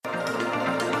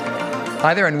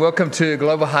Hi there and welcome to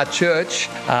Global Heart Church.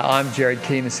 I'm Jared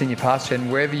Keehan, the Senior Pastor,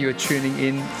 and wherever you are tuning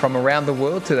in from around the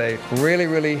world today,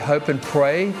 really hope and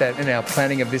pray that in our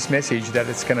planning of this message that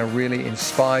it's going to really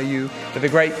inspire you for the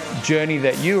great journey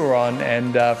that you are on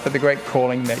and for the great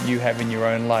calling that you have in your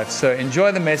own life. So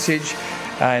enjoy the message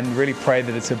and really pray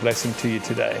that it's a blessing to you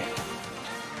today.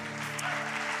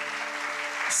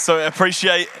 So I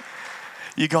appreciate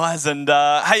you guys and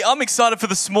hey, I'm excited for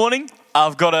this morning.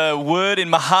 I've got a word in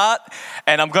my heart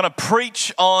and I'm going to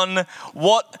preach on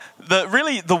what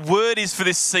the word is for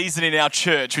this season in our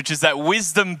church, which is that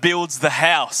wisdom builds the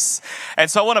house. And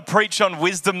so I want to preach on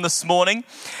wisdom this morning.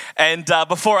 And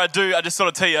before I do, I just sort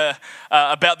of tell you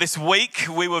about this week.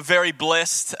 We were very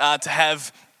blessed to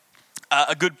have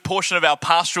a good portion of our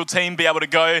pastoral team be able to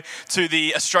go to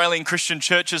the Australian Christian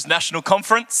Churches National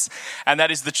Conference, and that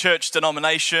is the church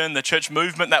denomination, the church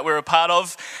movement that we're a part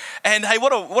of. And hey,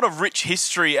 what a rich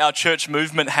history our church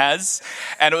movement has.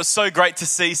 And it was so great to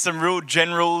see some real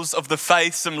generals of the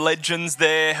faith, some legends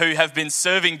there who have been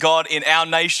serving God in our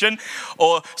nation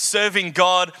or serving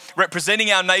God,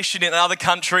 representing our nation in other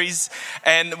countries.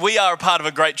 And we are a part of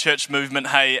a great church movement,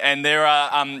 hey. And there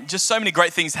are just so many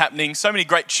great things happening, so many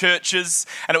great churches.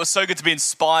 And it was so good to be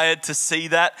inspired to see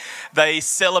that. They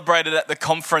celebrated at the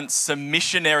conference some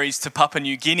missionaries to Papua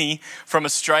New Guinea from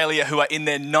Australia who are in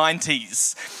their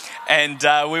 90s. And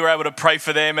we were able to pray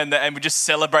for them and we just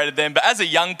celebrated them. But as a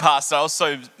young pastor, I was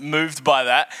so moved by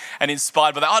that and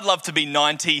inspired by that. I'd love to be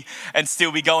 90 and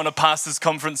still be going to pastors'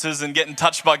 conferences and getting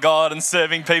touched by God and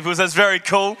serving people. So that's very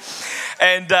cool.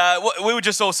 And we were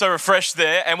just also refreshed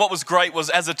there. And what was great was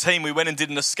as a team, we went and did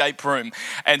an escape room.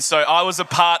 And so I was a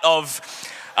part of,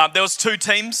 there was two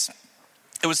teams.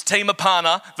 It was Team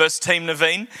Apana versus Team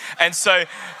Naveen. And so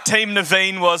Team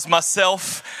Naveen was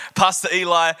myself, Pastor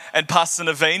Eli and Pastor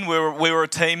Naveen. We were a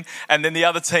team. And then the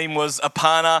other team was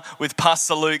Apana with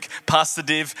Pastor Luke, Pastor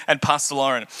Div and Pastor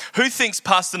Lauren. Who thinks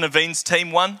Pastor Naveen's team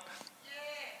won?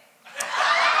 Yeah.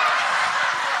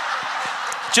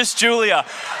 Just Julia.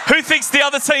 Who thinks the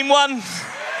other team won?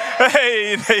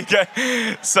 Hey, there you go.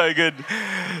 So good.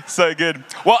 So good.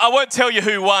 Well, I won't tell you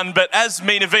who won, but as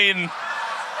me and Naveen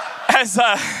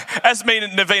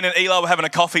and Eli were having a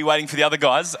coffee waiting for the other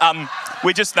guys, I'm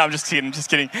just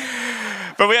kidding.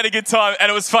 But we had a good time, and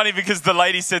it was funny because the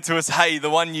lady said to us, hey, the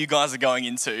one you guys are going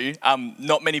into,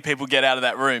 not many people get out of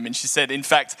that room. And she said, in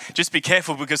fact, just be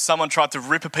careful because someone tried to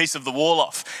rip a piece of the wall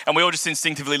off. And we all just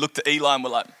instinctively looked at Eli and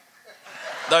were like,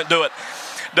 don't do it.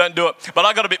 Don't do it. But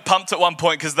I got a bit pumped at one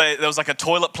point because there was like a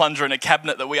toilet plunger in a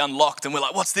cabinet that we unlocked and we're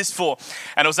like, what's this for?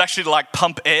 And it was actually to like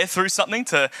pump air through something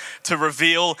to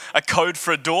reveal a code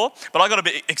for a door. But I got a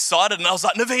bit excited and I was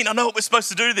like, Naveen, I know what we're supposed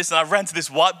to do to this. And I ran to this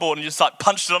whiteboard and just like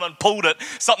punched it on and pulled it.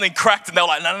 Something cracked and they were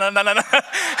like, no.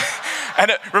 And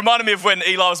it reminded me of when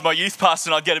Eli was my youth pastor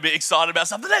and I'd get a bit excited about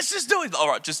something. Let's just do it. All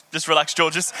right, just relax,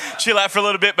 George. Just chill out for a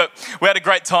little bit. But we had a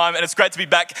great time and it's great to be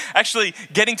back. Actually,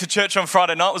 getting to church on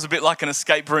Friday night was a bit like an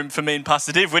escape room for me and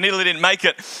Pastor Div. We nearly didn't make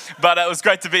it, but it was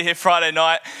great to be here Friday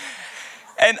night.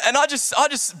 And I just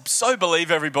so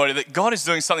believe, everybody, that God is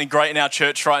doing something great in our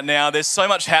church right now. There's so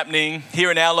much happening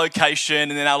here in our location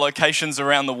and in our locations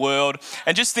around the world.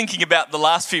 And just thinking about the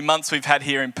last few months we've had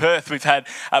here in Perth, we've had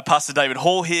Pastor David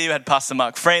Hall here, we had Pastor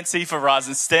Mark Francie for Rise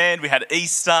and Stand, we had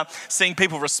Easter, seeing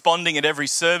people responding at every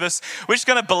service. We're just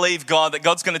going to believe God that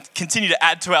God's going to continue to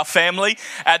add to our family,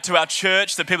 add to our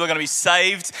church, that people are going to be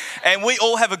saved. And we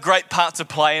all have a great part to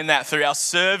play in that through our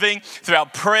serving, through our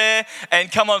prayer,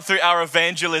 and come on, through our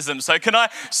evangelism. So can I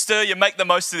stir you, make the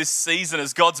most of this season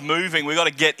as God's moving. We've got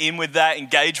to get in with that,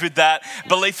 engage with that,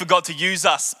 believe for God to use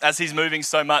us as he's moving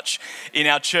so much in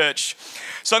our church.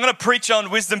 So I'm going to preach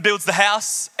on wisdom builds the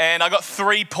house, and I got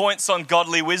 3 points on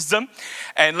godly wisdom.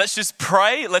 And let's just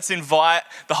pray. Let's invite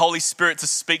the Holy Spirit to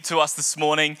speak to us this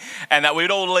morning and that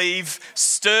we'd all leave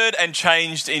stirred and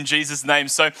changed in Jesus' name.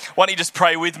 So why don't you just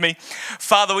pray with me?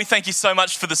 Father, we thank you so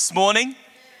much for this morning.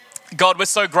 God, we're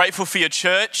so grateful for your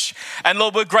church. And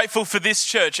Lord, we're grateful for this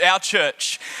church, our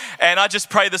church. And I just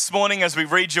pray this morning as we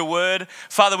read your word,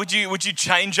 Father, would you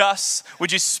change us?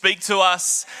 Would you speak to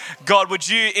us? God, would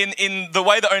you, in the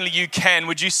way that only you can,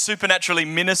 would you supernaturally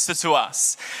minister to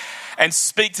us? And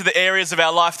speak to the areas of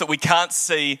our life that we can't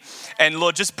see. And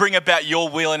Lord, just bring about your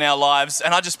will in our lives.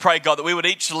 And I just pray, God, that we would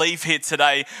each leave here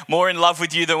today more in love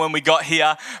with you than when we got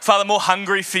here. Father, more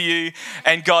hungry for you.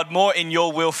 And God, more in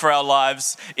your will for our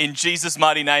lives. In Jesus'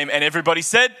 mighty name. And everybody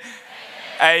said,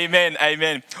 Amen,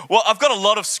 amen. Well, I've got a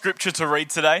lot of scripture to read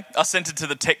today. I sent it to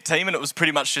the tech team and it was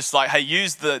pretty much just like, hey,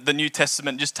 use the New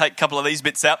Testament, just take a couple of these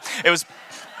bits out. It was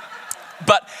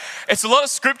But it's a lot of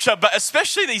scripture, but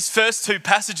especially these first two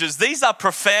passages, these are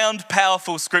profound,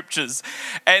 powerful scriptures.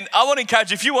 And I want to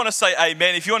encourage you, if you want to say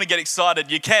amen, if you want to get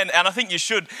excited, you can, and I think you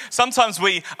should. Sometimes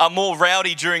we are more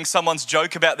rowdy during someone's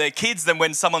joke about their kids than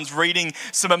when someone's reading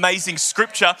some amazing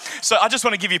scripture. So I just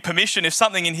want to give you permission. If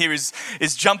something in here is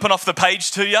jumping off the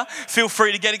page to you, feel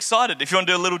free to get excited. If you want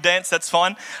to do a little dance, that's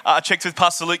fine. I checked with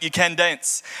Pastor Luke, you can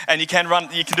dance, and you can run,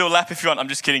 you can do a lap if you want. I'm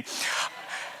just kidding.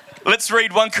 Let's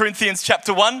read 1 Corinthians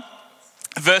chapter 1,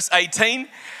 verse 18.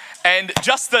 And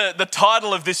just the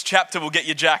title of this chapter will get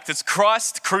you jacked. It's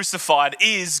Christ crucified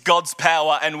is God's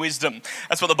power and wisdom.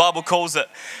 That's what the Bible calls it.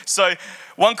 So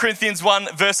 1 Corinthians 1,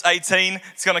 verse 18,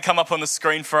 it's going to come up on the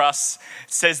screen for us.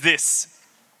 It says this: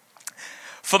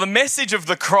 "For the message of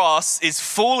the cross is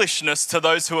foolishness to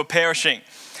those who are perishing,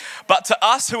 but to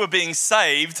us who are being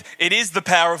saved, it is the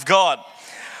power of God.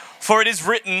 For it is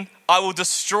written, I will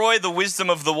destroy the wisdom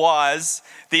of the wise,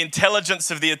 the intelligence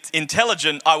of the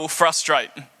intelligent I will frustrate."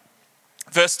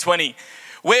 Verse 20,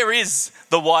 "Where is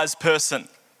the wise person?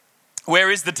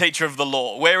 Where is the teacher of the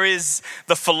law? Where is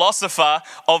the philosopher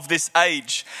of this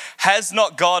age? Has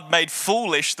not God made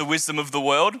foolish the wisdom of the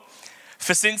world?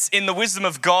 For since in the wisdom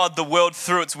of God the world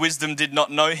through its wisdom did not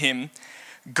know him,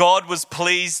 God was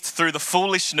pleased through the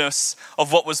foolishness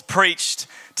of what was preached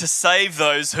to save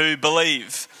those who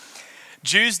believe.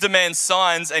 Jews demand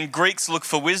signs and Greeks look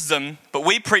for wisdom, but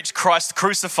we preach Christ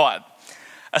crucified,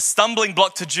 a stumbling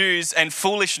block to Jews and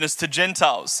foolishness to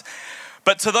Gentiles.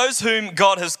 But to those whom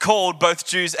God has called, both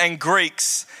Jews and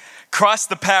Greeks, Christ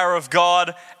the power of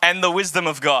God and the wisdom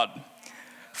of God.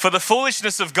 For the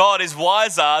foolishness of God is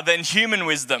wiser than human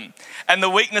wisdom, and the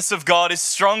weakness of God is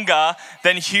stronger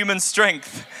than human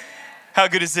strength." How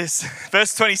good is this?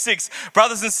 Verse 26,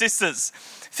 "Brothers and sisters,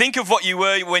 think of what you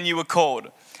were when you were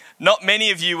called. Not many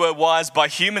of you were wise by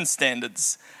human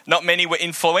standards. Not many were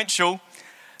influential.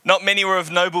 Not many were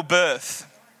of noble birth.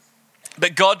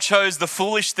 But God chose the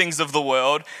foolish things of the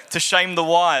world to shame the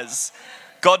wise.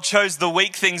 God chose the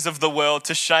weak things of the world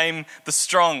to shame the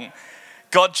strong.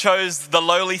 God chose the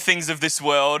lowly things of this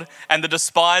world and the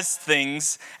despised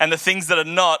things and the things that are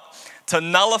not to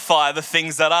nullify the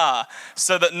things that are,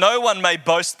 so that no one may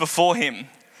boast before him.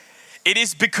 It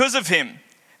is because of him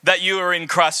that you are in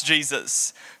Christ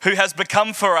Jesus, who has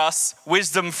become for us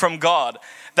wisdom from God.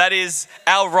 That is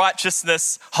our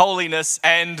righteousness, holiness,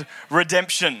 and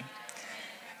redemption.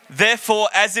 Therefore,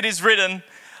 as it is written,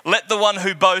 let the one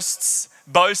who boasts,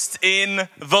 boast in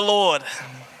the Lord."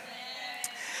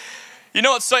 You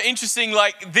know what's so interesting?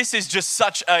 Like, this is just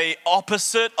such an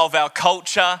opposite of our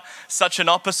culture, such an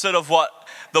opposite of what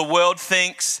the world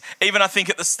thinks. Even I think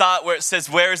at the start where it says,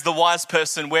 where is the wise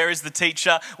person? Where is the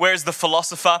teacher? Where is the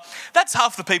philosopher? That's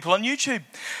half the people on YouTube.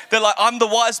 They're like, I'm the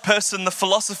wise person, the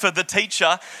philosopher, the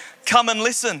teacher. Come and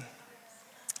listen.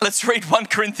 Let's read 1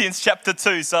 Corinthians chapter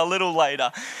 2, so a little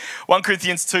later. 1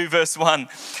 Corinthians 2 verse 1.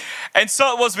 "And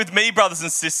so it was with me, brothers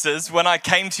and sisters, when I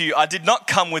came to you, I did not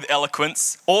come with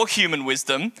eloquence or human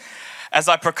wisdom, as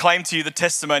I proclaimed to you the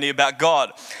testimony about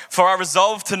God. For I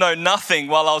resolved to know nothing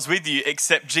while I was with you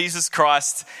except Jesus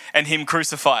Christ and him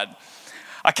crucified.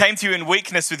 I came to you in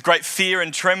weakness with great fear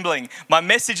and trembling. My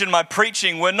message and my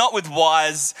preaching were not with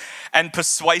wise and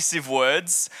persuasive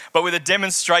words, but with a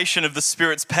demonstration of the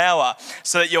Spirit's power,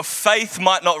 so that your faith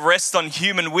might not rest on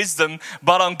human wisdom,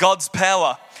 but on God's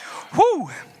power."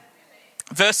 Woo!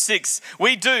 Verse 6,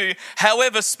 "We do,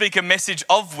 however, speak a message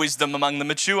of wisdom among the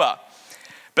mature,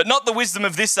 but not the wisdom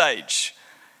of this age.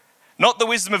 Not the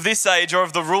wisdom of this age or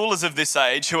of the rulers of this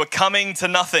age who are coming to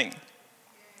nothing.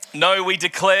 No, we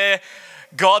declare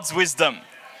God's wisdom,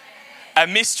 a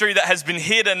mystery that has been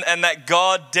hidden and that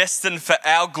God destined for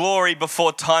our glory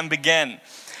before time began.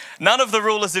 None of the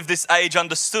rulers of this age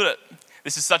understood it."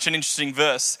 This is such an interesting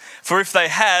verse. "For if they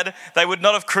had, they would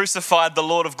not have crucified the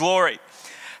Lord of glory.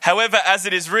 However, as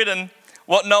it is written,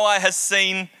 what no eye has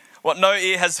seen, what no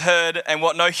ear has heard, and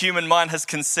what no human mind has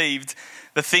conceived,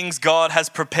 the things God has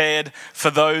prepared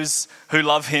for those who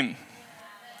love him."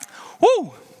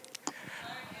 Woo!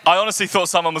 I honestly thought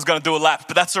someone was going to do a lap,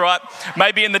 but that's all right.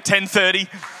 Maybe in the 10:30.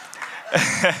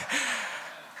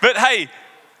 But hey,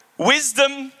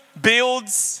 wisdom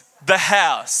builds the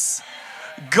house.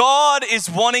 God is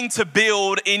wanting to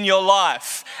build in your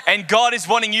life, and God is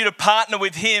wanting you to partner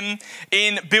with him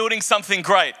in building something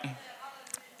great.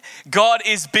 God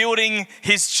is building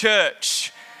his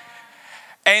church.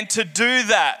 And to do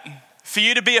that, for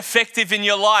you to be effective in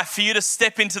your life, for you to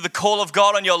step into the call of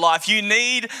God on your life, you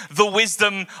need the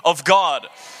wisdom of God.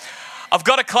 I've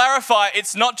got to clarify,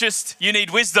 it's not just you need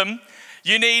wisdom,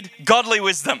 you need godly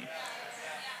wisdom.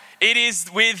 It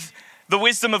is with the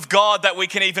wisdom of God that we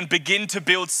can even begin to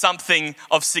build something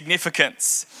of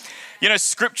significance. You know,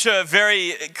 Scripture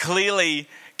very clearly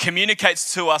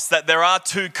communicates to us that there are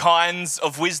two kinds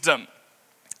of wisdom.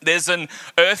 There's an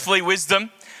earthly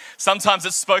wisdom. Sometimes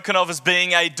it's spoken of as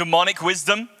being a demonic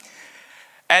wisdom.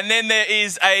 And then there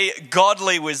is a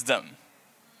godly wisdom.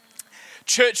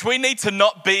 Church, we need to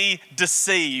not be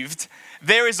deceived.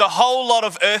 There is a whole lot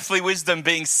of earthly wisdom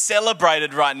being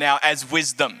celebrated right now as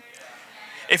wisdom.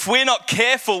 If we're not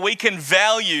careful, we can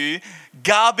value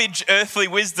garbage earthly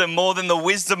wisdom more than the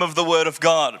wisdom of the Word of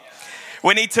God.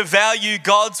 We need to value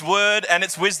God's Word and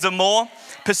its wisdom more,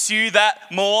 pursue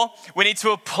that more. We need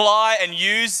to apply and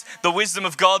use the wisdom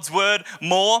of God's Word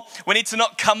more. We need to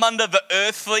not come under the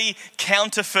earthly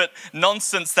counterfeit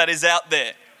nonsense that is out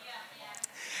there.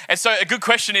 And so a good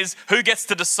question is, who gets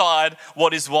to decide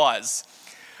what is wise?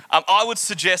 I would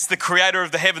suggest the creator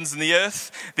of the heavens and the earth,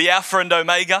 the Alpha and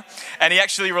Omega, and he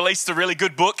actually released a really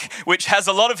good book which has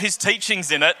a lot of his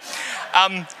teachings in it,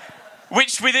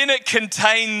 which within it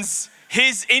contains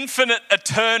his infinite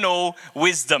eternal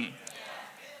wisdom.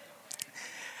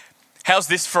 How's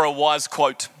this for a wise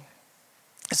quote?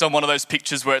 It's on one of those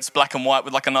pictures where it's black and white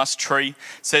with like a nice tree.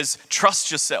 It says, trust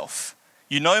yourself.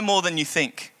 You know more than you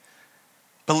think.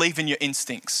 Believe in your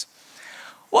instincts.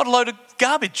 What a load of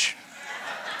garbage.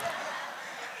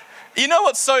 You know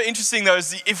what's so interesting though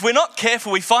is if we're not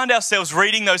careful, we find ourselves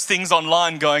reading those things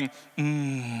online going,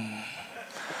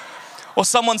 Or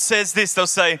someone says this, they'll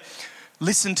say,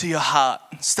 listen to your heart,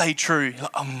 stay true.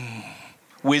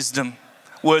 Wisdom,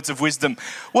 words of wisdom,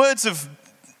 words of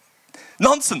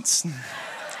nonsense.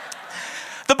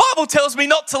 The Bible tells me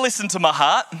not to listen to my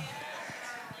heart,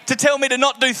 to tell me to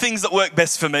not do things that work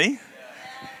best for me.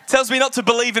 It tells me not to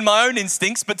believe in my own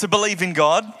instincts, but to believe in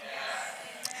God.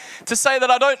 To say that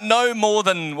I don't know more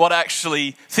than what I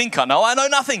actually think I know. I know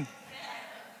nothing.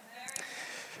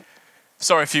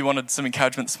 Sorry if you wanted some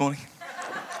encouragement this morning.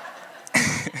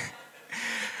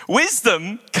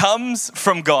 Wisdom comes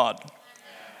from God.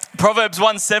 Proverbs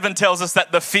 1:7 tells us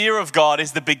that the fear of God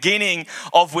is the beginning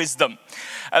of wisdom.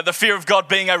 The fear of God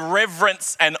being a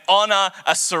reverence and honor,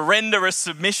 a surrender, a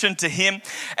submission to Him.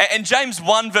 And James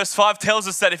 1 verse 5 tells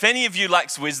us that if any of you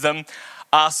lacks wisdom,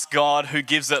 ask God who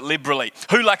gives it liberally.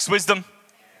 Who lacks wisdom?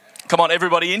 Come on,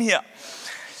 everybody in here.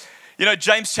 You know,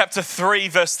 James chapter 3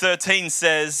 verse 13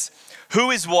 says, who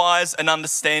is wise and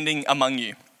understanding among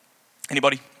you?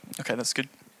 Anybody? Okay, that's good.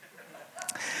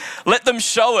 Let them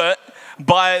show it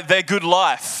by their good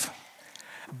life,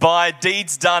 by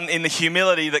deeds done in the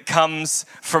humility that comes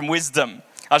from wisdom.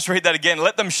 I'll just read that again.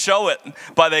 Let them show it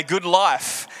by their good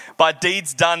life, by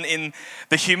deeds done in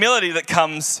the humility that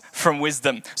comes from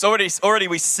wisdom. So already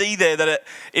we see there that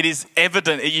it is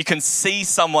evident. You can see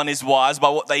someone is wise by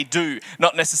what they do,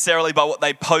 not necessarily by what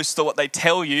they post or what they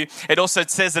tell you. It also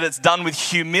says that it's done with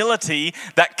humility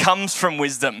that comes from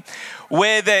wisdom.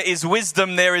 Where there is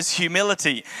wisdom, there is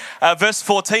humility. Verse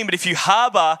 14, but if you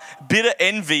harbor bitter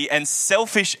envy and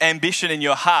selfish ambition in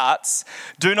your hearts,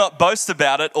 do not boast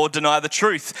about it or deny the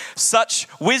truth. Such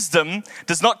wisdom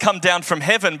does not come down from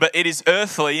heaven, but it is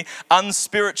earthly,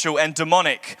 unspiritual and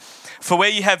demonic. For where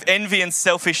you have envy and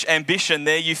selfish ambition,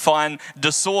 there you find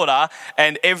disorder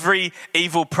and every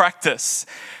evil practice.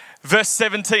 Verse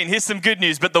 17, here's some good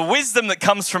news. But the wisdom that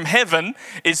comes from heaven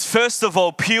is first of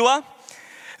all pure,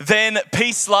 then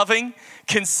peace-loving,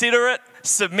 considerate,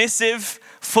 submissive,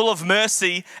 full of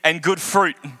mercy and good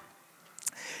fruit,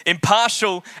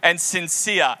 impartial and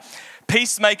sincere.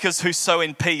 Peacemakers who sow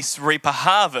in peace reap a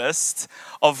harvest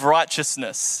of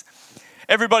righteousness.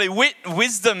 Everybody,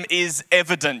 wisdom is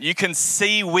evident. You can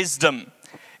see wisdom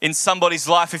in somebody's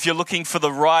life if you're looking for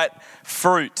the right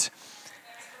fruit.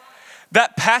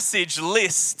 That passage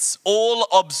lists all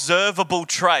observable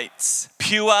traits: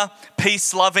 pure,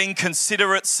 peace-loving,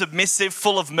 considerate, submissive,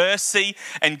 full of mercy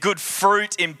and good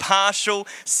fruit, impartial,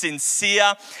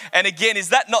 sincere. And again, is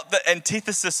that not the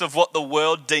antithesis of what the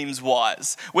world deems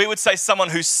wise? We would say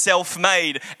someone who's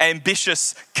self-made,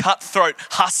 ambitious, cutthroat,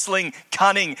 hustling,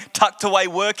 cunning, tucked away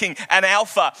working, an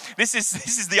alpha. This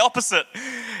is the opposite.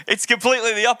 It's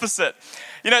completely the opposite.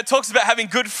 You know, it talks about having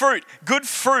good fruit. Good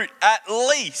fruit, at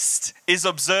least, is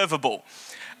observable.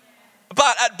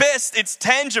 But at best, it's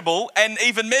tangible and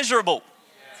even measurable.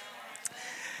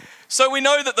 So we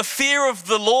know that the fear of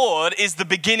the Lord is the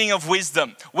beginning of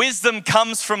wisdom. Wisdom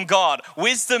comes from God.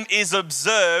 Wisdom is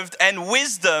observed, and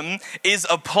wisdom is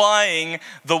applying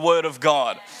the Word of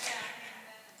God.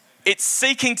 It's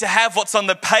seeking to have what's on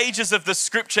the pages of the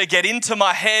scripture get into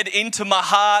my head, into my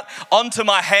heart, onto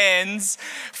my hands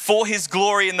for His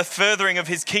glory and the furthering of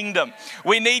His kingdom.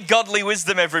 We need godly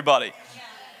wisdom, everybody.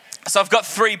 So I've got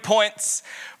 3 points.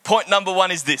 Point number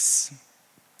one is this.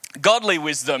 Godly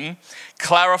wisdom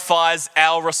clarifies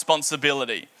our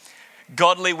responsibility.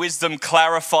 Godly wisdom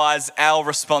clarifies our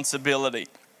responsibility.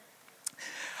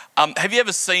 Have you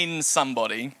ever seen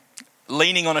somebody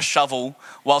leaning on a shovel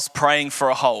whilst praying for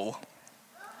a hole?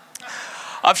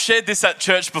 I've shared this at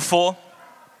church before.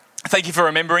 Thank you for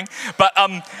remembering. But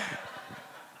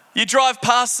you drive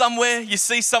past somewhere, you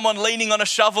see someone leaning on a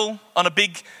shovel on a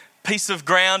big piece of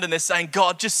ground and they're saying,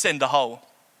 God, just send a hole.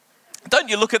 Don't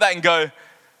you look at that and go,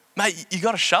 mate, you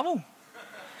got a shovel?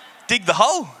 Dig the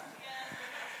hole.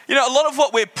 You know, a lot of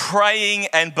what we're praying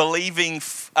and believing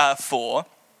for,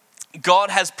 God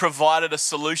has provided a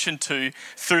solution to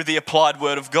through the applied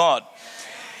word of God.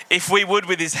 If we would,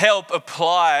 with his help,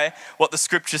 apply what the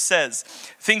scripture says.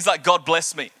 Things like God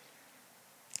bless me,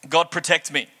 God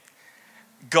protect me,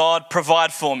 God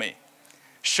provide for me,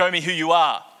 show me who you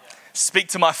are, speak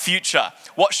to my future,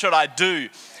 what should I do?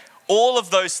 All of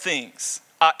those things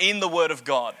are in the word of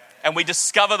God. And we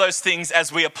discover those things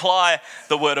as we apply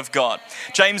the word of God.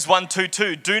 James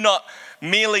 1:2, do not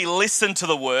merely listen to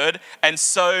the word and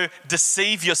so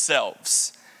deceive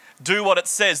yourselves. Do what it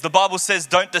says. The Bible says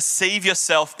don't deceive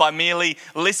yourself by merely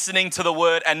listening to the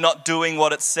word and not doing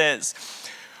what it says.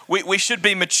 We should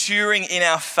be maturing in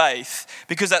our faith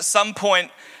because at some point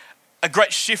a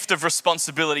great shift of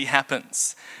responsibility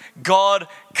happens. God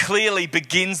clearly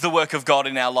begins the work of God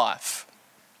in our life.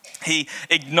 He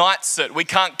ignites it. We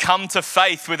can't come to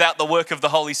faith without the work of the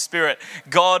Holy Spirit.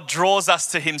 God draws us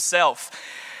to himself.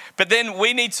 But then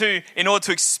we need to, in order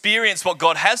to experience what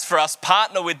God has for us,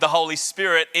 partner with the Holy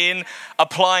Spirit in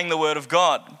applying the word of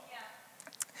God.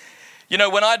 You know,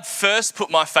 when I'd first put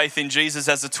my faith in Jesus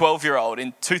as a 12-year-old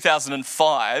in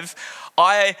 2005,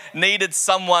 I needed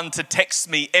someone to text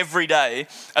me every day,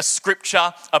 a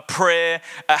scripture, a prayer,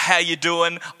 how you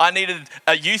doing? I needed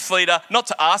a youth leader, not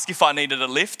to ask if I needed a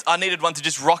lift. I needed one to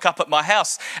just rock up at my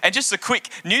house. And just a quick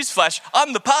newsflash,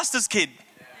 I'm the pastor's kid.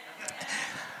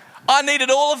 I needed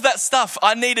all of that stuff.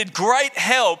 I needed great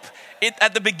help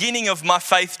at the beginning of my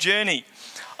faith journey.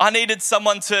 I needed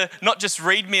someone to not just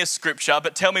read me a scripture,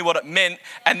 but tell me what it meant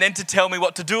and then to tell me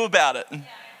what to do about it.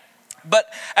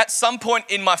 But at some point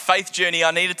in my faith journey,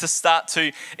 I needed to start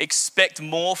to expect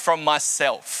more from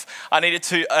myself. I needed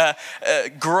to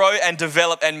grow and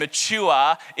develop and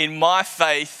mature in my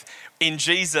faith in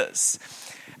Jesus.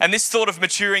 And this thought of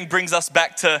maturing brings us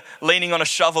back to leaning on a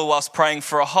shovel whilst praying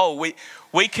for a hole.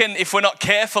 We can, if we're not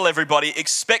careful, everybody,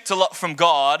 expect a lot from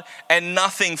God and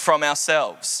nothing from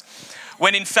ourselves.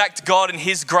 When in fact, God in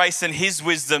his grace and his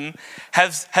wisdom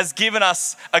has given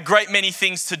us a great many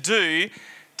things to do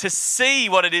to see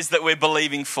what it is that we're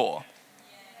believing for.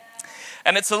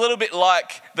 And it's a little bit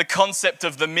like the concept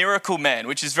of the miracle man,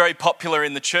 which is very popular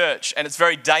in the church and it's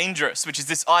very dangerous, which is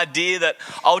this idea that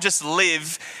I'll just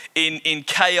live in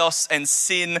chaos and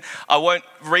sin. I won't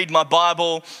read my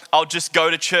Bible. I'll just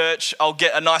go to church. I'll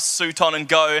get a nice suit on and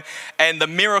go. And the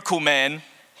miracle man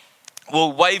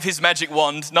will wave his magic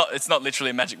wand. No, it's not literally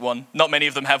a magic wand. Not many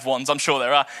of them have wands. I'm sure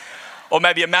there are. Or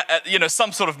maybe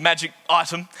some sort of magic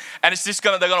item, and it's just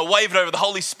they're gonna wave it over. The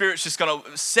Holy Spirit's just gonna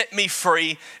set me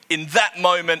free in that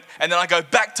moment, and then I go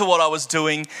back to what I was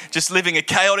doing, just living a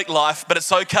chaotic life. But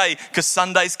it's okay because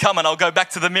Sunday's coming. I'll go back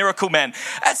to the miracle man.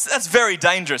 That's very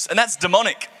dangerous, and that's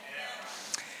demonic.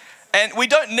 And we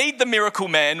don't need the miracle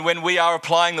man when we are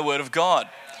applying the word of God.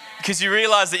 Because you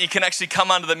realize that you can actually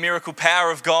come under the miracle power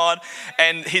of God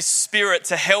and his spirit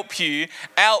to help you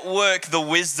outwork the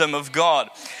wisdom of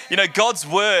God. You know, God's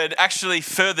word actually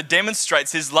further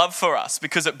demonstrates his love for us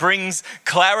because it brings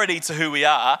clarity to who we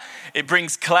are. It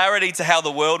brings clarity to how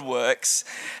the world works.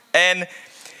 And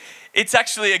it's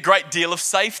actually a great deal of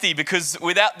safety because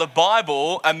without the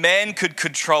Bible, a man could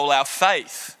control our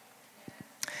faith.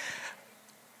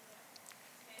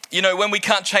 You know, when we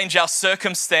can't change our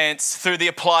circumstance through the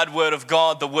applied word of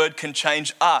God, the word can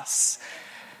change us.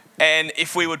 And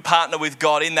if we would partner with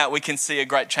God in that, we can see a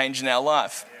great change in our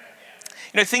life.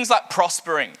 You know, things like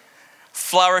prospering,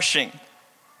 flourishing,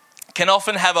 can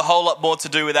often have a whole lot more to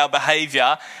do with our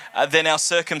behavior than our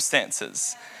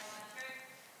circumstances.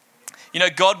 You know,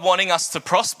 God wanting us to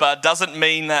prosper doesn't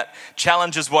mean that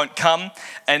challenges won't come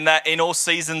and that in all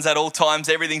seasons, at all times,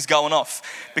 everything's going off.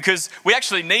 Because we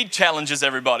actually need challenges,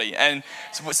 everybody. And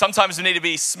sometimes we need to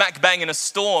be smack bang in a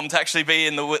storm to actually be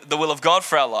in the will of God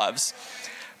for our lives.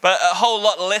 But a whole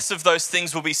lot less of those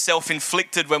things will be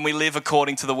self-inflicted when we live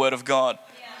according to the word of God.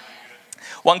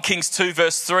 1 Kings 2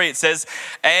 verse 3, it says,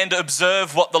 and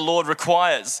observe what the Lord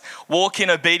requires. Walk in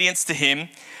obedience to him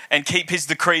and keep his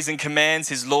decrees and commands,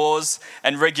 his laws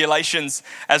and regulations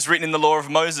as written in the law of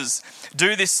Moses.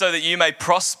 Do this so that you may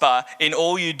prosper in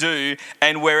all you do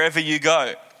and wherever you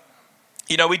go.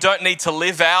 You know, we don't need to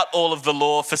live out all of the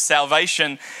law for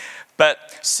salvation,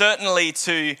 but certainly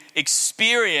to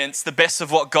experience the best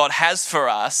of what God has for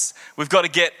us, we've got to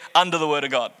get under the Word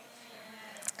of God.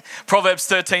 Proverbs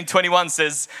 13:21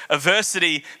 says,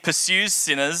 adversity pursues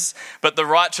sinners, but the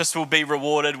righteous will be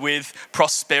rewarded with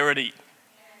prosperity.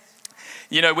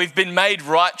 You know, we've been made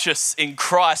righteous in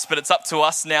Christ, but it's up to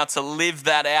us now to live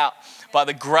that out by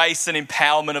the grace and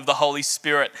empowerment of the Holy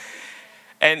Spirit.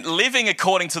 And living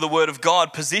according to the Word of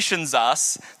God positions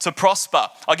us to prosper.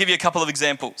 I'll give you a couple of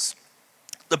examples.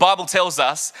 The Bible tells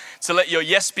us to let your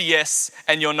yes be yes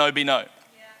and your no be no.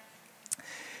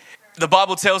 The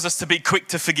Bible tells us to be quick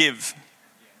to forgive.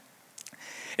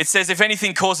 It says if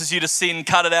anything causes you to sin,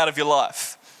 cut it out of your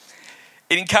life.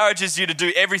 It encourages you to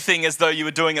do everything as though you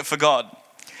were doing it for God.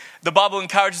 The Bible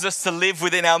encourages us to live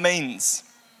within our means.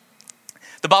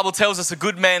 The Bible tells us a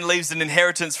good man leaves an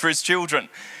inheritance for his children.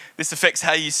 This affects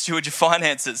how you steward your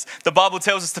finances. The Bible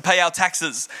tells us to pay our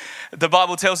taxes. The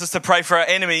Bible tells us to pray for our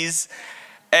enemies.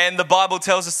 And the Bible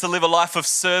tells us to live a life of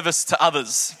service to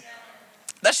others.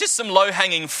 That's just some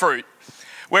low-hanging fruit,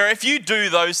 where if you do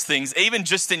those things, even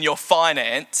just in your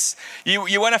finance, you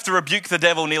won't have to rebuke the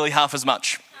devil nearly half as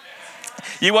much.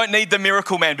 You won't need the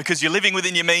miracle man because you're living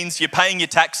within your means, you're paying your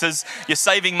taxes, you're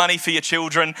saving money for your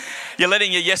children, you're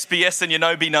letting your yes be yes and your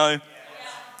no be no.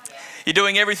 You're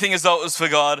doing everything as though it was for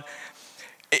God.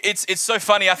 It's so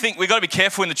funny. I think we've got to be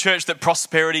careful in the church that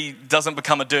prosperity doesn't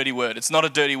become a dirty word. It's not a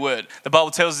dirty word. The Bible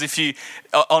tells us if you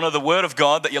honor the word of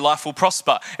God that your life will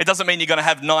prosper. It doesn't mean you're going to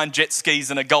have 9 jet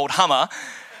skis and a gold Hummer.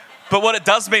 But what it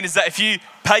does mean is that if you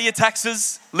pay your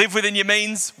taxes, live within your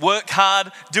means, work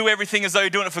hard, do everything as though you're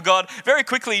doing it for God, very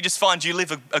quickly you just find you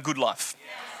live a good life.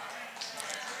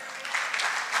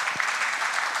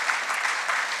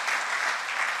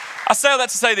 I say all that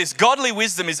to say this. Godly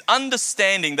wisdom is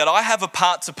understanding that I have a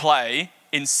part to play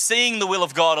in seeing the will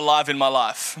of God alive in my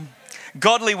life.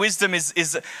 Godly wisdom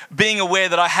is being aware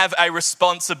that I have a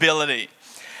responsibility.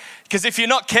 Because if you're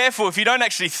not careful, if you don't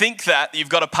actually think that you've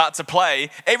got a part to play,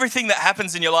 everything that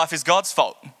happens in your life is God's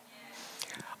fault.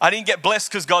 I didn't get blessed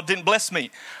because God didn't bless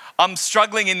me. I'm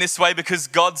struggling in this way because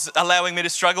God's allowing me to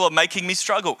struggle or making me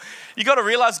struggle. You got to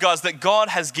realize, guys, that God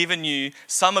has given you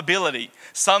some ability,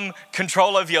 some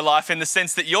control over your life in the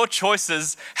sense that your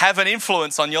choices have an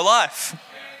influence on your life.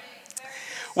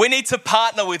 We need to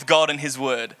partner with God and His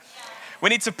Word. We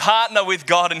need to partner with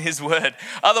God and His Word.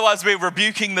 Otherwise, we're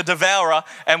rebuking the devourer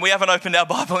and we haven't opened our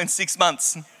Bible in 6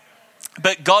 months.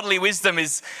 But godly wisdom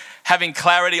is having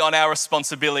clarity on our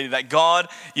responsibility that God,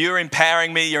 you're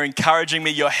empowering me, you're encouraging me,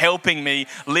 you're helping me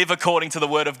live according to the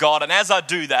Word of God. And as I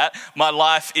do that, my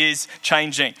life is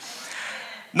changing.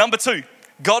 Number 2,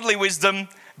 godly wisdom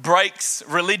breaks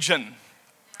religion.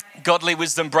 Godly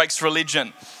wisdom breaks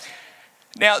religion.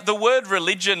 Now, the word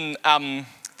religion,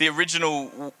 the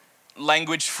original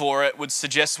language for it would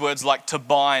suggest words like to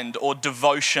bind or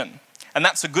devotion. And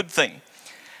that's a good thing.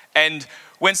 And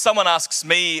when someone asks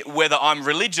me whether I'm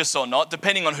religious or not,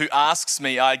 depending on who asks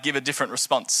me, I give a different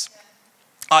response.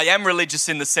 I am religious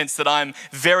in the sense that I'm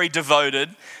very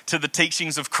devoted to the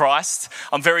teachings of Christ.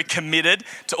 I'm very committed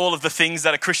to all of the things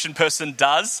that a Christian person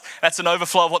does. That's an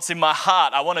overflow of what's in my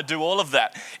heart. I want to do all of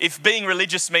that. If being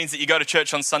religious means that you go to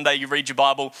church on Sunday, you read your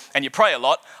Bible and you pray a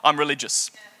lot, I'm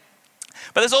religious.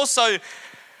 But there's also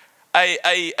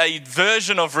a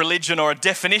version of religion or a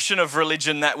definition of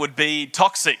religion that would be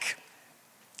toxic.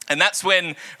 And that's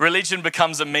when religion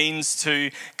becomes a means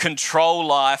to control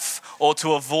life or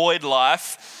to avoid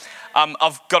life.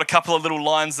 I've got a couple of little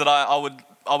lines that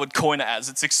I would coin it as.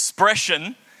 It's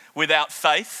expression without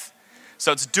faith.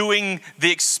 So it's doing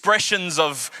the expressions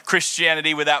of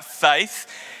Christianity without faith.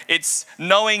 It's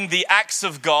knowing the acts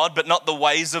of God, but not the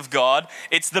ways of God.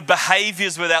 It's the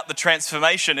behaviors without the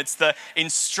transformation. It's the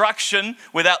instruction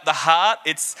without the heart.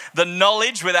 It's the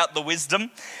knowledge without the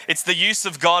wisdom. It's the use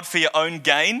of God for your own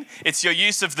gain. It's your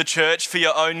use of the church for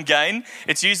your own gain.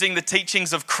 It's using the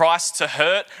teachings of Christ to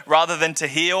hurt rather than to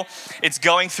heal. It's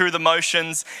going through the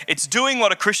motions. It's doing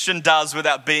what a Christian does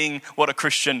without being what a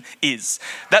Christian is.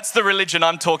 That's the religion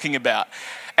I'm talking about.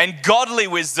 And godly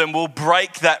wisdom will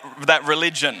break that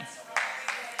religion.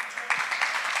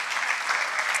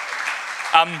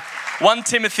 1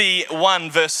 Timothy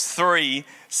 1 verse 3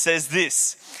 says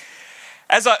this: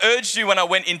 "As I urged you when I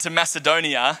went into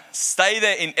Macedonia, stay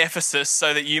there in Ephesus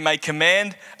so that you may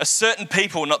command a certain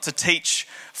people not to teach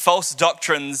false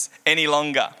doctrines any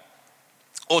longer,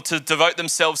 or to devote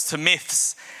themselves to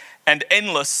myths and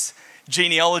endless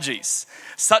genealogies."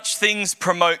 Such things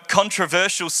promote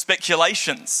controversial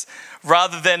speculations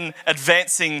rather than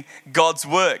advancing God's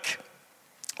work,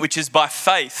 which is by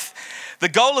faith. The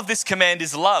goal of this command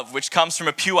is love, which comes from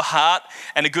a pure heart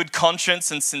and a good conscience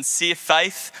and sincere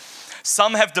faith.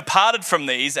 Some have departed from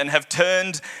these and have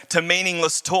turned to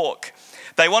meaningless talk.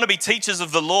 They want to be teachers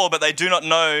of the law, but they do not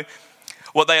know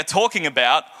what they are talking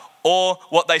about or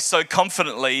what they so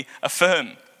confidently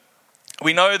affirm.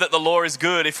 We know that the law is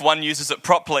good if one uses it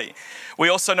properly. We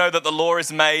also know that the law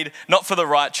is made not for the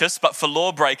righteous, but for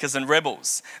lawbreakers and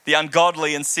rebels, the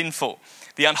ungodly and sinful,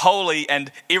 the unholy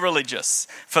and irreligious,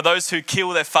 for those who kill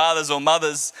their fathers or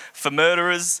mothers, for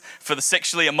murderers, for the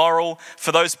sexually immoral,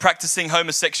 for those practicing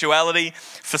homosexuality,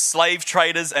 for slave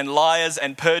traders and liars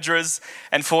and perjurers,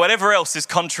 and for whatever else is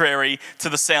contrary to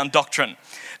the sound doctrine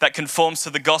that conforms to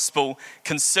the gospel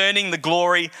concerning the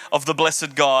glory of the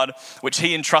blessed God, which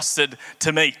he entrusted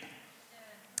to me.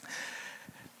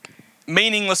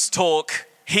 Meaningless talk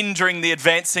hindering the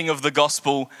advancing of the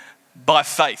gospel by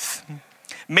faith.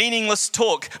 Meaningless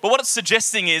talk. But what it's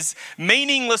suggesting is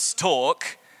meaningless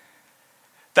talk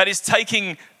that is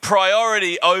taking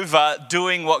priority over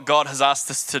doing what God has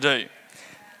asked us to do.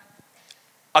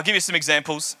 I'll give you some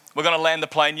examples. We're going to land the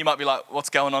plane. You might be like, what's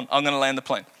going on? I'm going to land the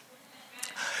plane.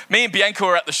 Me and Bianca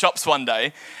were at the shops one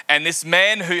day, and this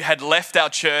man who had left our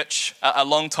church a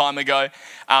long time ago,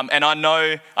 and I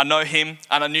know him,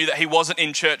 and I knew that he wasn't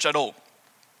in church at all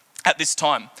at this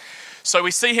time. So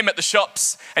we see him at the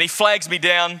shops, and he flags me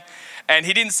down, and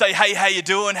he didn't say, hey, how you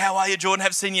doing? How are you, Jordan?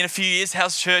 Haven't seen you in a few years.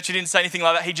 How's church? He didn't say anything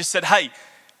like that. He just said, hey,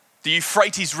 the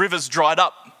Euphrates river's dried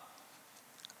up.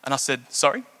 And I said,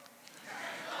 sorry?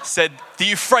 Said, the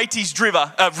Euphrates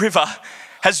river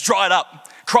has dried up.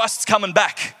 Christ's coming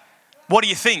back. What do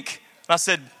you think? And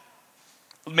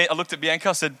I looked at Bianca,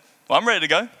 I said, well, I'm ready to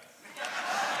go.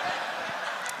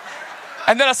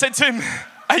 And then I said to him,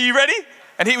 are you ready?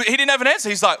 And he didn't have an answer.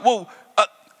 He's like, well,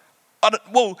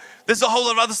 there's a whole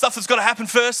lot of other stuff that's got to happen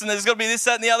first, and there's got to be this,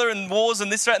 that, and the other, and wars, and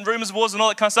this, that, and rumors of wars, and all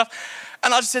that kind of stuff.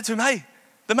 And I just said to him, hey,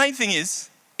 the main thing is,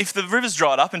 if the river's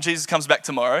dried up and Jesus comes back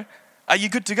tomorrow, are you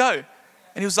good to go? And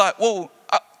he was like, well,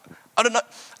 I don't know.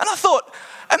 And I thought,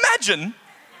 imagine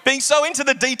being so into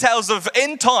the details of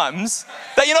end times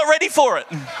that you're not ready for it.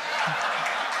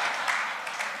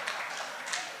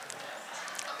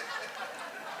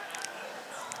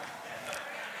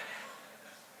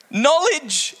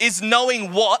 Knowledge is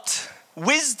knowing what,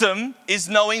 wisdom is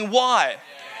knowing why.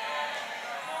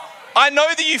 I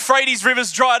know the Euphrates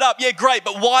river's dried up. Yeah, great,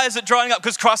 but why is it drying up?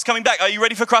 Because Christ's coming back. Are you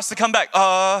ready for Christ to come back?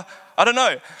 I don't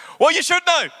know. Well, you should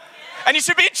know. And you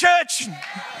should be in church.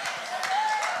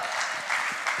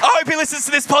 I hope he listens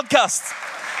to this podcast.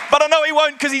 But I know he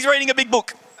won't because he's reading a big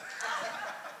book.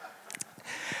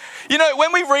 You know,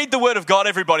 when we read the Word of God,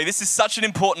 everybody, this is such an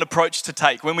important approach to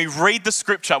take. When we read the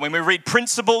Scripture, when we read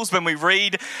principles, when we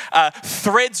read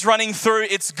threads running through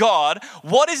its God,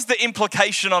 what is the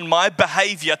implication on my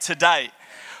behavior today?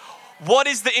 What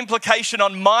is the implication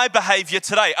on my behavior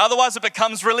today? Otherwise, it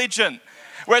becomes religion.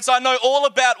 Where it's, I know all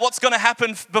about what's going to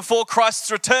happen before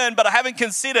Christ's return, but I haven't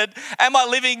considered, am I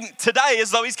living today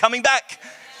as though he's coming back?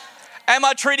 Am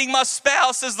I treating my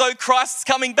spouse as though Christ's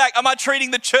coming back? Am I treating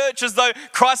the church as though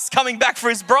Christ's coming back for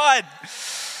his bride?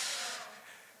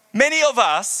 Many of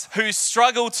us who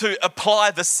struggle to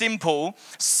apply the simple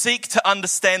seek to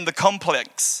understand the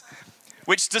complex,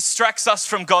 which distracts us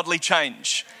from godly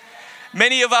change.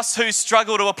 Many of us who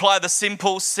struggle to apply the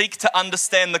simple seek to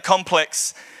understand the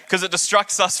complex because it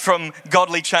distracts us from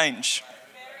godly change.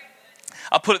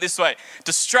 I'll put it this way: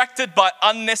 distracted by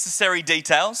unnecessary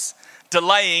details,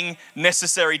 delaying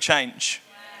necessary change.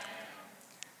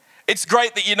 It's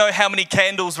great that you know how many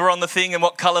candles were on the thing and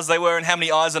what colours they were and how many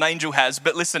eyes an angel has,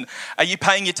 but listen, are you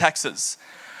paying your taxes?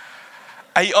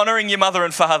 Are you honouring your mother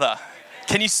and father?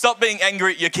 Can you stop being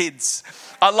angry at your kids?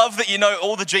 I love that you know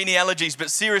all the genealogies,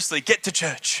 but seriously, get to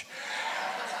church.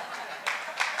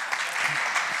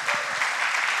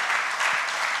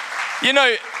 You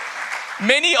know,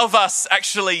 many of us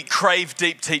actually crave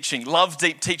deep teaching, love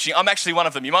deep teaching. I'm actually one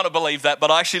of them. You might not believe that,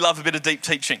 but I actually love a bit of deep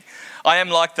teaching. I am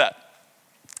like that.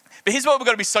 But here's what we've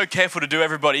got to be so careful to do,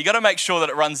 everybody. You've got to make sure that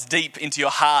it runs deep into your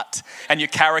heart and your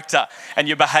character and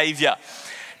your behaviour.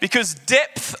 Because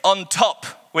depth on top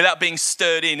without being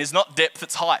stirred in is not depth,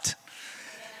 it's height.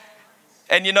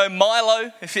 And you know,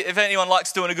 Milo, if anyone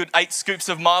likes doing a good 8 scoops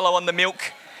of Milo on the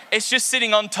milk, it's just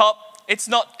sitting on top. It's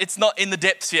not in the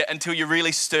depths yet until you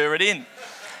really stir it in.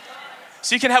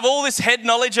 So you can have all this head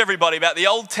knowledge, everybody, about the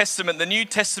Old Testament, the New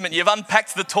Testament. You've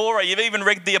unpacked the Torah. You've even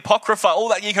read the Apocrypha, all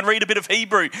that. You can read a bit of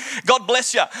Hebrew. God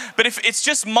bless you. But if it's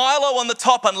just Milo on the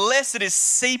top, unless it is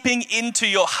seeping into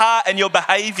your heart and your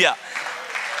behavior.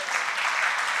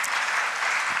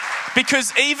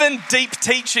 Because even deep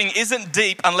teaching isn't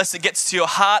deep unless it gets to your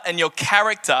heart and your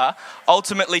character,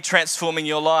 ultimately transforming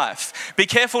your life. Be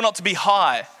careful not to be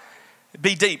high.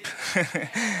 Be deep.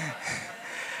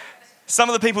 Some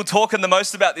of the people talking the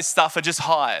most about this stuff are just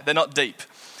high. They're not deep.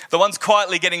 The ones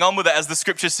quietly getting on with it, as the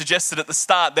scripture suggested at the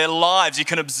start, their lives, you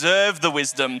can observe the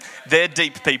wisdom. They're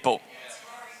deep people.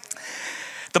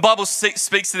 The Bible speaks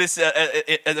to this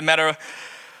as a matter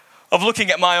of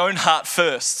looking at my own heart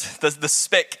first, the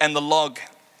speck and the log.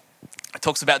 It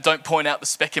talks about don't point out the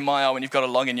speck in my eye when you've got a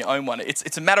log in your own one.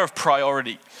 It's a matter of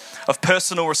priority, of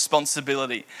personal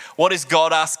responsibility. What is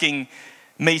God asking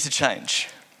me to change?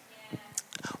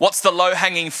 What's the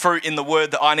low-hanging fruit in the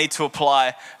word that I need to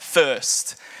apply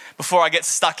first? Before I get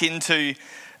stuck into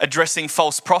addressing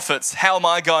false prophets, how am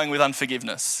I going with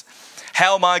unforgiveness?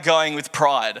 How am I going with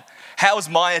pride? How is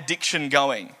my addiction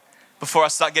going? Before I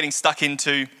start getting stuck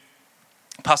into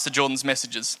Pastor Jordan's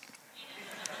messages.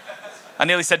 I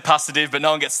nearly said Pastor Div, but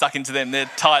no one gets stuck into them. They're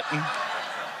tight.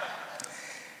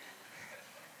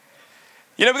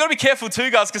 You know, we've got to be careful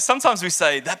too, guys, because sometimes we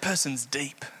say, that person's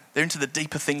deep. They're into the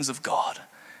deeper things of God.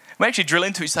 We actually drill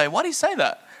into it and say, why do you say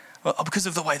that? Well, because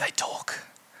of the way they talk.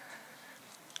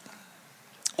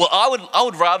 Well, I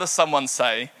would rather someone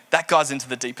say, that guy's into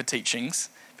the deeper teachings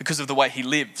because of the way he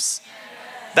lives.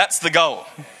 That's the goal.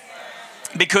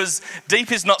 Because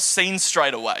deep is not seen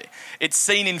straight away. It's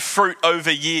seen in fruit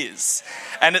over years.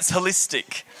 And it's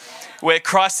holistic, where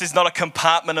Christ is not a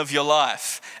compartment of your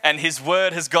life. And his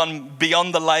word has gone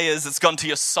beyond the layers. It's gone to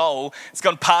your soul. It's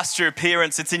gone past your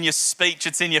appearance. It's in your speech.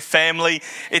 It's in your family.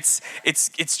 It's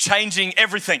changing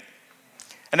everything.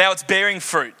 And now it's bearing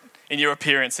fruit in your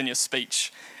appearance and your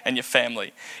speech and your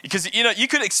family. Because, you know, you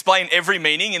could explain every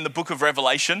meaning in the book of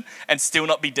Revelation and still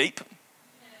not be deep.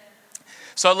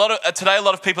 So today a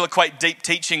lot of people equate deep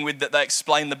teaching with that they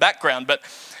explain the background, but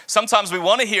sometimes we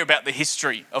want to hear about the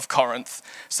history of Corinth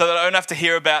so that I don't have to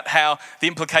hear about how the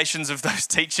implications of those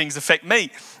teachings affect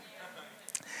me.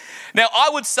 Now, I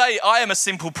would say I am a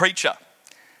simple preacher.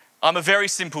 I'm a very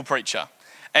simple preacher.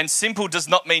 And simple does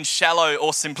not mean shallow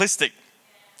or simplistic.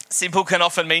 Simple can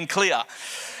often mean clear.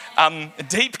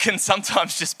 Deep can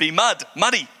sometimes just be muddy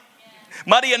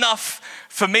enough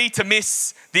for me to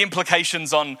miss the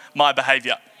implications on my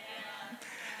behavior.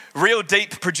 Real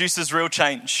deep produces real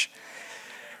change.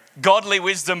 Godly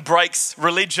wisdom breaks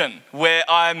religion, where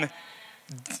I'm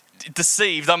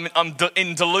deceived, I'm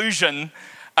in delusion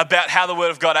about how the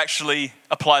word of God actually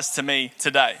applies to me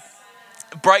today.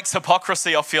 It breaks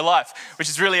hypocrisy off your life, which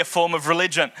is really a form of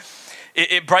religion.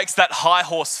 It breaks that high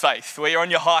horse faith, where you're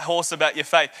on your high horse about your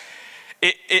faith.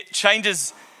 It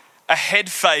changes a head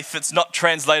faith that's not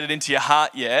translated into your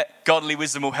heart yet. Godly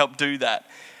wisdom will help do that.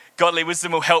 Godly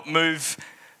wisdom will help move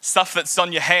stuff that's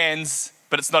on your hands,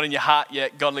 but it's not in your heart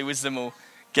yet. Godly wisdom will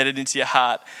get it into your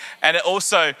heart. And it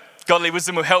also, godly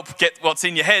wisdom will help get what's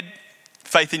in your head,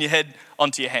 faith in your head,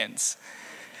 onto your hands.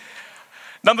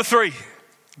 Number 3,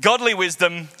 godly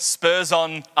wisdom spurs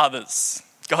on others.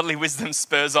 Godly wisdom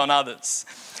spurs on others.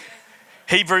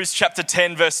 Hebrews chapter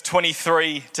 10 verse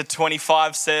 23 to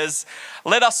 25 says,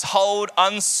 "Let us hold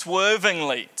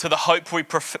unswervingly to the hope we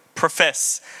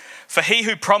profess, for he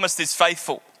who promised is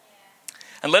faithful.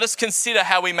 And let us consider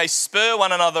how we may spur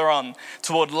one another on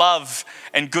toward love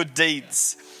and good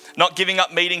deeds, not giving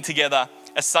up meeting together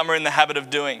as some are in the habit of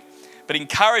doing, but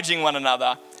encouraging one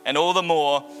another, and all the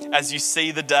more as you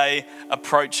see the day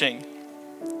approaching."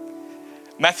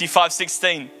 Matthew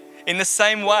 5:16, "In the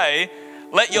same way,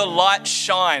 let your light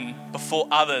shine before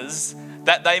others,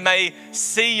 that they may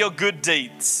see your good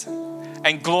deeds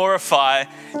and glorify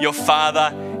your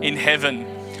Father in heaven."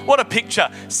 What a picture.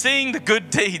 Seeing the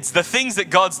good deeds, the things that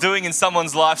God's doing in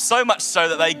someone's life, so much so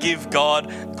that they give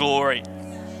God glory.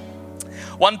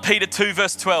 1 Peter 2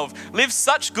 verse 12, "Live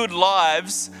such good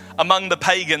lives among the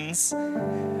pagans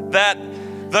that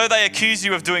though they accuse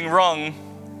you of doing wrong,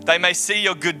 they may see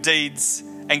your good deeds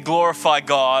and glorify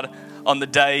God on the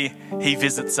day he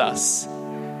visits us."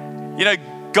 You know,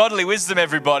 godly wisdom,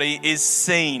 everybody, is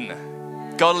seen.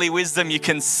 Godly wisdom, you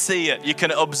can see it, you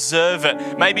can observe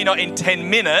it. Maybe not in 10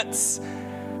 minutes,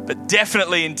 but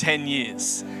definitely in 10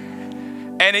 years.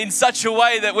 And in such a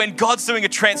way that when God's doing a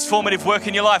transformative work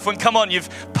in your life, when, come on, you've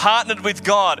partnered with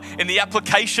God in the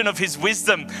application of his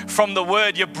wisdom from the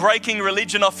word, you're breaking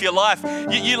religion off your life.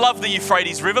 You love the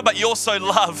Euphrates River, but you also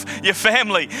love your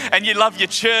family and you love your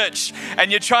church and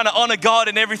you're trying to honor God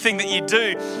in everything that you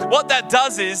do. What that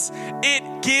does is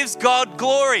it gives God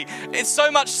glory. It's so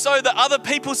much so that other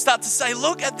people start to say,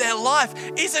 look at their life.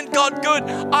 Isn't God good?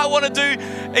 I want to do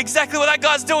exactly what that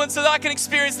guy's doing so that I can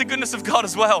experience the goodness of God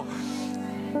as well.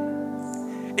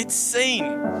 It's seen.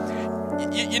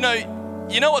 You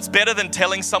know what's better than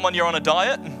telling someone you're on a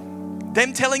diet?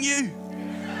 Them telling you.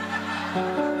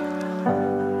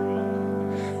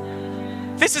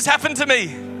 This has happened to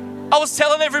me. I was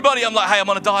telling everybody, I'm like, hey, I'm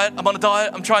on a diet,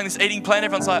 I'm trying this eating plan.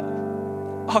 Everyone's like,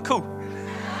 oh, cool.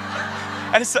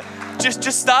 And it's like,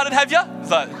 just started, have you?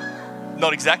 It's like,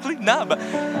 not exactly, no, but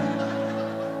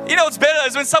you know what's better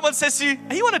is when someone says to you,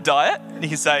 are you on a diet? And you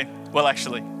can say, well,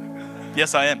 actually,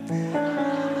 yes, I am.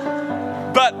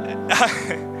 But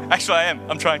actually I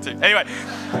am, I'm trying to. Anyway,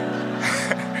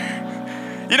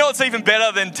 you know what's even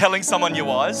better than telling someone you're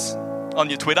wise on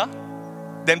your Twitter?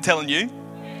 Them telling you.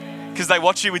 Because they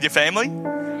watch you with your family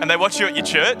and they watch you at your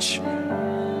church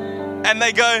and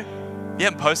they go, you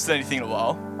haven't posted anything in a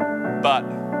while, but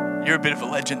you're a bit of a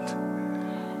legend.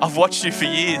 I've watched you for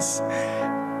years.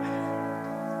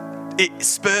 It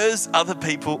spurs other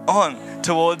people on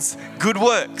towards good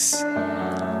works.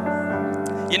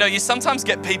 You know, you sometimes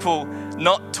get people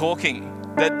not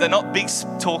talking. They're not big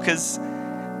talkers.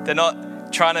 They're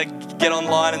not trying to get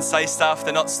online and say stuff.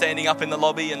 They're not standing up in the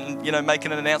lobby and,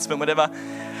 making an announcement, whatever.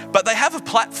 But they have a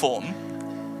platform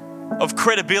of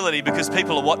credibility because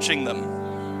people are watching them.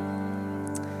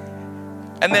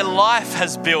 And their life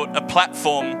has built a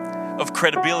platform of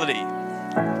credibility.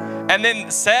 And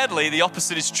then sadly, the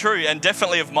opposite is true, and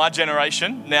definitely of my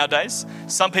generation nowadays.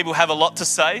 Some people have a lot to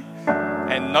say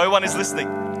and no one is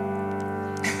listening.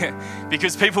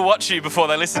 Because people watch you before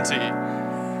they listen to you.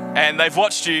 And they've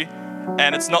watched you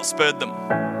and it's not spurred them.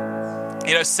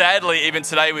 Sadly, even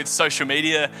today with social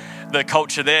media, the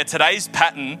culture there, today's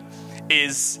pattern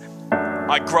is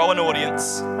I grow an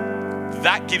audience,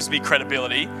 that gives me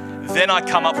credibility, then I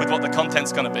come up with what the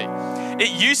content's going to be.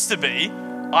 It used to be,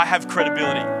 I have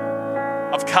credibility.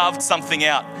 I've carved something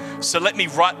out, so let me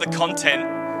write the content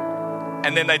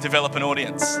and then they develop an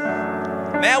audience.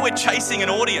 Now we're chasing an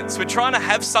audience. We're trying to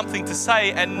have something to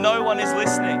say and no one is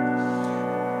listening.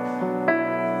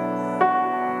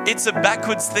 It's a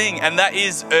backwards thing, and that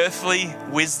is earthly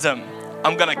wisdom.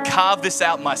 I'm going to carve this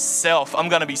out myself. I'm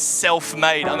going to be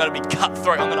self-made. I'm going to be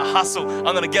cutthroat. I'm going to hustle.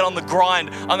 I'm going to get on the grind.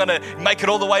 I'm going to make it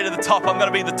all the way to the top. I'm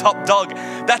going to be the top dog.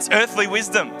 That's earthly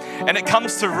wisdom, and it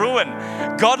comes to ruin.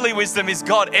 Godly wisdom is,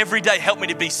 God, every day help me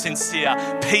to be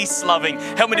sincere, peace-loving.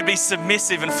 Help me to be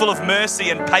submissive and full of mercy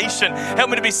and patient.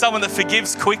 Help me to be someone that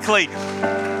forgives quickly.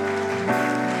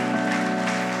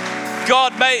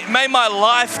 God, may my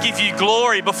life give you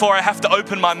glory before I have to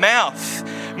open my mouth.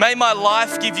 May my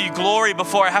life give you glory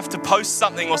before I have to post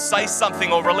something or say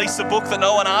something or release a book that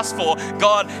no one asked for.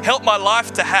 God, help my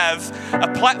life to have a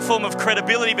platform of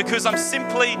credibility because I'm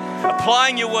simply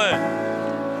applying your word.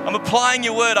 I'm applying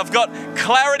your word. I've got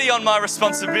clarity on my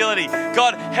responsibility.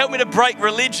 God, help me to break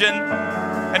religion.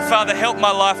 And Father, help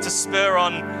my life to spur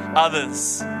on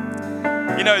others.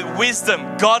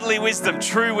 Wisdom, godly wisdom,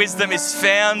 true wisdom is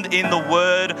found in the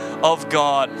word of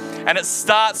God. And it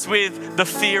starts with the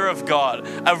fear of God,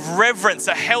 a reverence,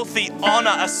 a healthy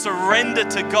honor, a surrender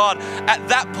to God. At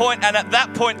that point, and at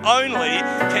that point only,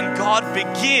 can God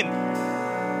begin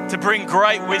to bring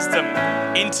great wisdom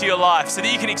into your life so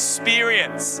that you can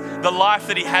experience the life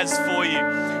that He has for you.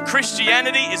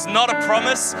 Christianity is not a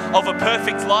promise of a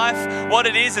perfect life. What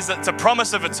it is it's a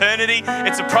promise of eternity.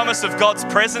 It's a promise of God's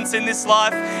presence in this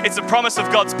life. It's a promise of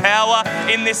God's power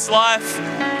in this life.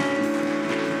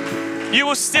 You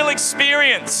will still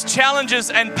experience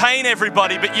challenges and pain,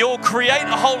 everybody, but you'll create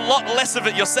a whole lot less of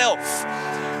it yourself.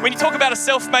 When you talk about a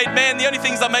self-made man, the only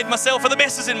things I made myself are the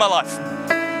messes in my life.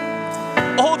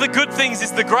 All the good things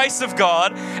is the grace of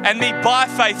God and me by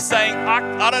faith saying,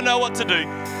 I don't know what to do,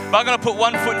 but I'm going to put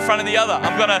one foot in front of the other.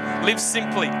 I'm going to live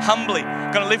simply, humbly.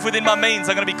 I'm going to live within my means.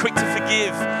 I'm going to be quick to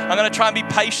forgive. I'm going to try and be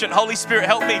patient. Holy Spirit,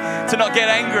 help me to not get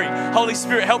angry. Holy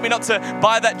Spirit, help me not to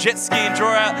buy that jet ski and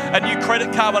draw out a new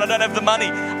credit card when I don't have the money.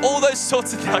 All those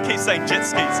sorts of things. I keep saying jet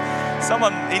skis.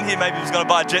 Someone in here maybe was going to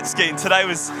buy a jet ski, and today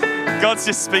was, God's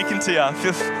just speaking to you. I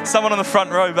feel someone on the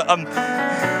front row, but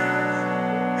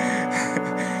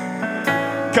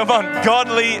come on,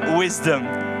 godly wisdom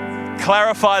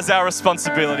clarifies our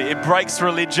responsibility. It breaks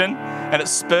religion and it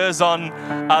spurs on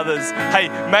others. Hey,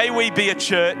 may we be a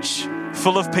church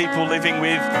full of people living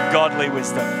with godly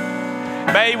wisdom.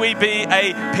 May we be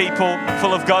a people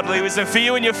full of godly wisdom. For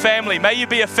you and your family, may you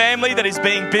be a family that is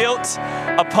being built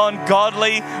upon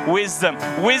godly wisdom.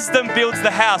 Wisdom builds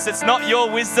the house. It's not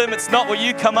your wisdom. It's not what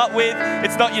you come up with.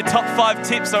 It's not your top 5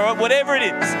 tips or whatever it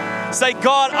is. Say,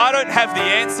 God, I don't have the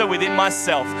answer within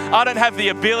myself. I don't have the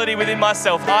ability within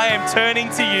myself. I am turning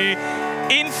to you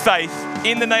in faith,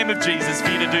 in the name of Jesus,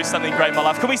 for you to do something great in my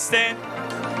life. Can we stand?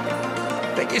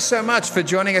 Thank you so much for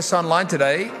joining us online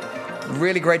today.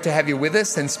 Really great to have you with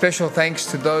us, and special thanks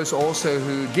to those also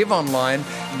who give online.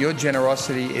 Your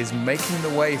generosity is making the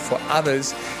way for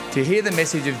others to hear the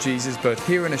message of Jesus both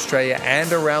here in Australia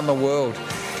and around the world.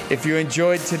 If you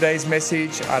enjoyed today's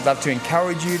message, I'd love to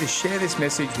encourage you to share this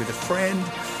message with a friend,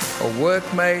 a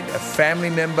workmate, a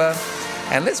family member,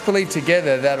 and let's believe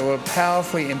together that it will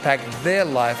powerfully impact their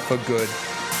life for good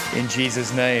in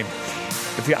Jesus' name.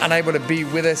 If you're unable to be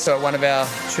with us at one of our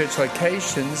church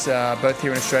locations, both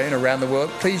here in Australia and around the world,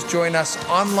 please join us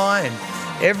online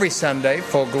every Sunday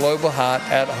for Global Heart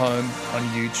at Home on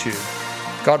YouTube.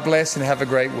 God bless and have a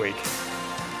great week.